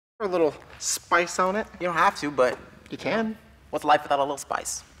A little spice on it. You don't have to, but You can. what's life without a little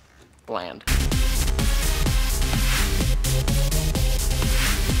spice? Bland.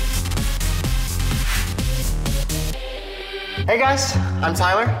 Hey guys, I'm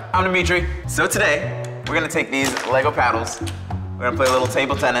Tyler. I'm Dimitry. So today, we're gonna take these Lego paddles. We're gonna play a little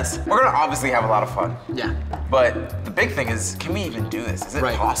table tennis. We're gonna obviously have a lot of fun. Yeah. But the big thing is, can we even do this? Is it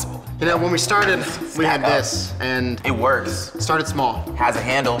possible? You know, when we started, we had this, and It works. it started small. Has a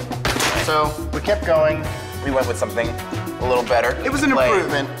handle. So we kept going. We went with something a little better. It was an Play.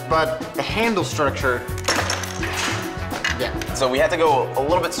 improvement, but the handle structure, yeah. So we had to go a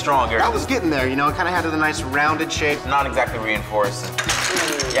little bit stronger. That was getting there, you know, it kind of had a nice rounded shape. Not exactly reinforced.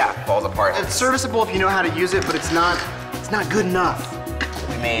 Yeah, falls apart. It's serviceable if you know how to use it, but it's not good enough.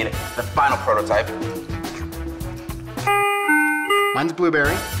 We made the final prototype. Mine's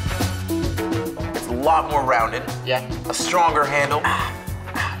blueberry. It's a lot more rounded. Yeah. A stronger handle.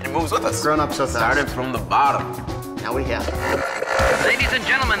 And it moves with us. Grown up so fast. Started from the bottom. Now we have. Ladies and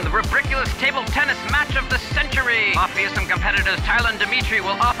gentlemen, the REBRICKULOUS table tennis match of the century. Our fearsome competitors Tyler and Dimitry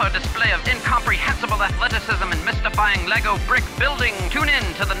will offer a display of incomprehensible athleticism and mystifying Lego brick building. Tune in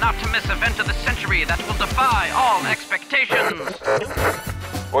to the not-to-miss event of the century that will defy all expectations.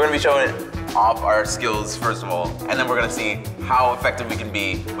 We're gonna be showing off our skills, first of all, and then we're gonna see how effective we can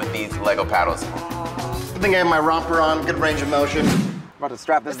be with these Lego paddles. I think I have my romper on, good range of motion. About to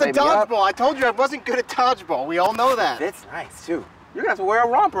strap this It's the baby up. dodgeball. I told you I wasn't good at dodgeball. We all know that. It's nice too. You're gonna have to wear a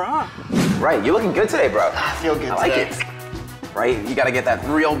romper, huh? Right, you're looking good today, bro. I feel good I like today. it. Right, you gotta get that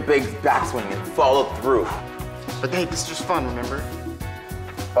real big backswing and follow through. But hey, it's just fun, remember?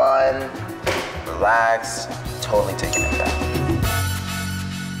 Fun, relax, totally taking it back.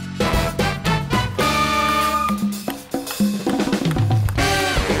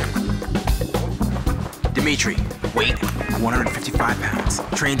 Dimitry, weight 155 pounds.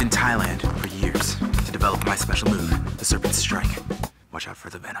 Trained in Thailand for years to develop my special move, the Serpent Strike. Watch out for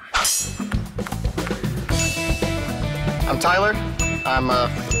the venom. I'm Tyler. I'm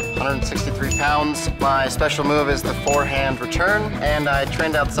 163 pounds. My special move is the forehand return, and I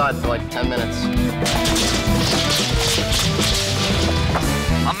trained outside for like 10 minutes.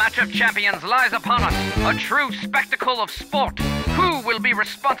 A match of champions lies upon us, a true spectacle of sport. Who will be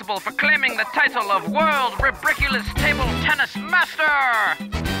responsible for claiming the title of World REBRICKULOUS Table Tennis Master?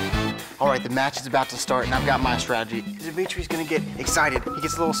 All right, the match is about to start, and I've got my strategy. Dimitri's gonna get excited. He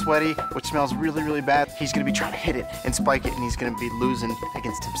gets a little sweaty, which smells really, really bad. He's gonna be trying to hit it and spike it, and he's gonna be losing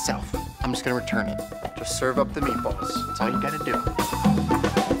against himself. I'm just gonna return it. Just serve up the meatballs. That's all you gotta do. I'm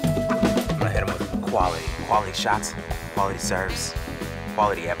gonna hit him with quality shots, quality serves,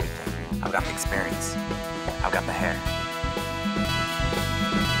 quality everything. I've got the experience. I've got the hair.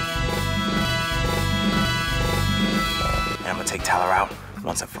 And I'm gonna take Tyler out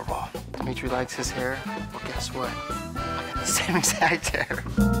once and for all. Dimitri likes his hair. Well, guess what? I got the same exact hair.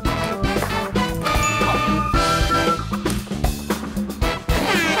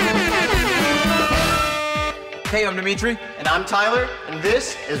 Hey, I'm Dimitry. And I'm Tyler, and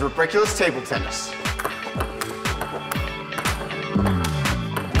this is REBRICKULOUS Table Tennis. Ooh,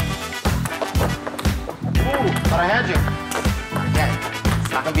 thought I had you. Yeah,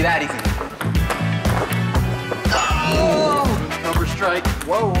 it's not gonna be that easy. Cover strike.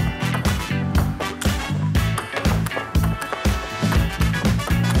 Whoa.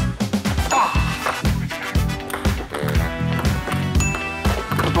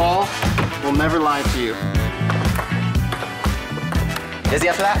 The ball will never lie to you. Dizzy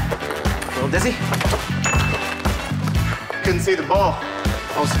after that? A little dizzy? Couldn't see the ball.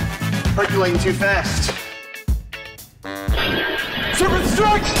 I was percolating too fast. Serpent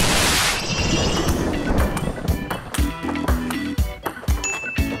Strike!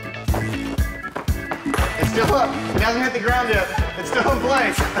 It's still up. It hasn't hit the ground yet. It's still in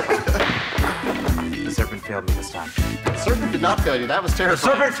place. The serpent failed me this time. The serpent did not fail you. That was terrible. The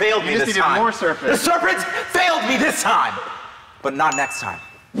serpent failed me You this just time. needed more serpent. The serpent failed me this time! But not next time.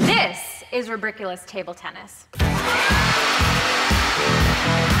 This is REBRICKULOUS Table Tennis.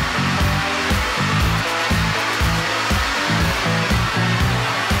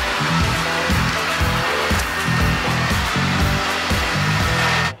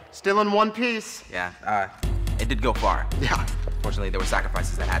 Still in one piece. Yeah, it did go far. Yeah. Fortunately, there were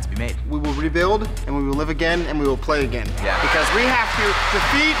sacrifices that had to be made. We will rebuild, and we will live again, and we will play again. Yeah. Because we have to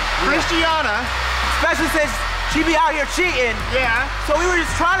defeat Christiana. Especially since she be out here cheating. Yeah. So we were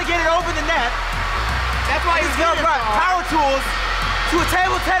just trying to get it over the net. That's why He's he's gonna here. bring power tools to a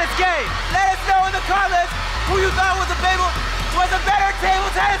table tennis game. Let us know in the comments who you thought was a better table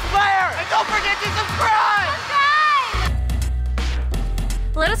tennis player. And don't forget to subscribe.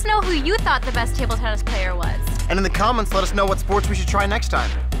 Let us know who you thought the best table tennis player was. And in the comments, let us know what sports we should try next time.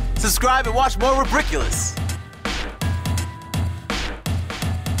 Subscribe and watch more REBRICKULOUS.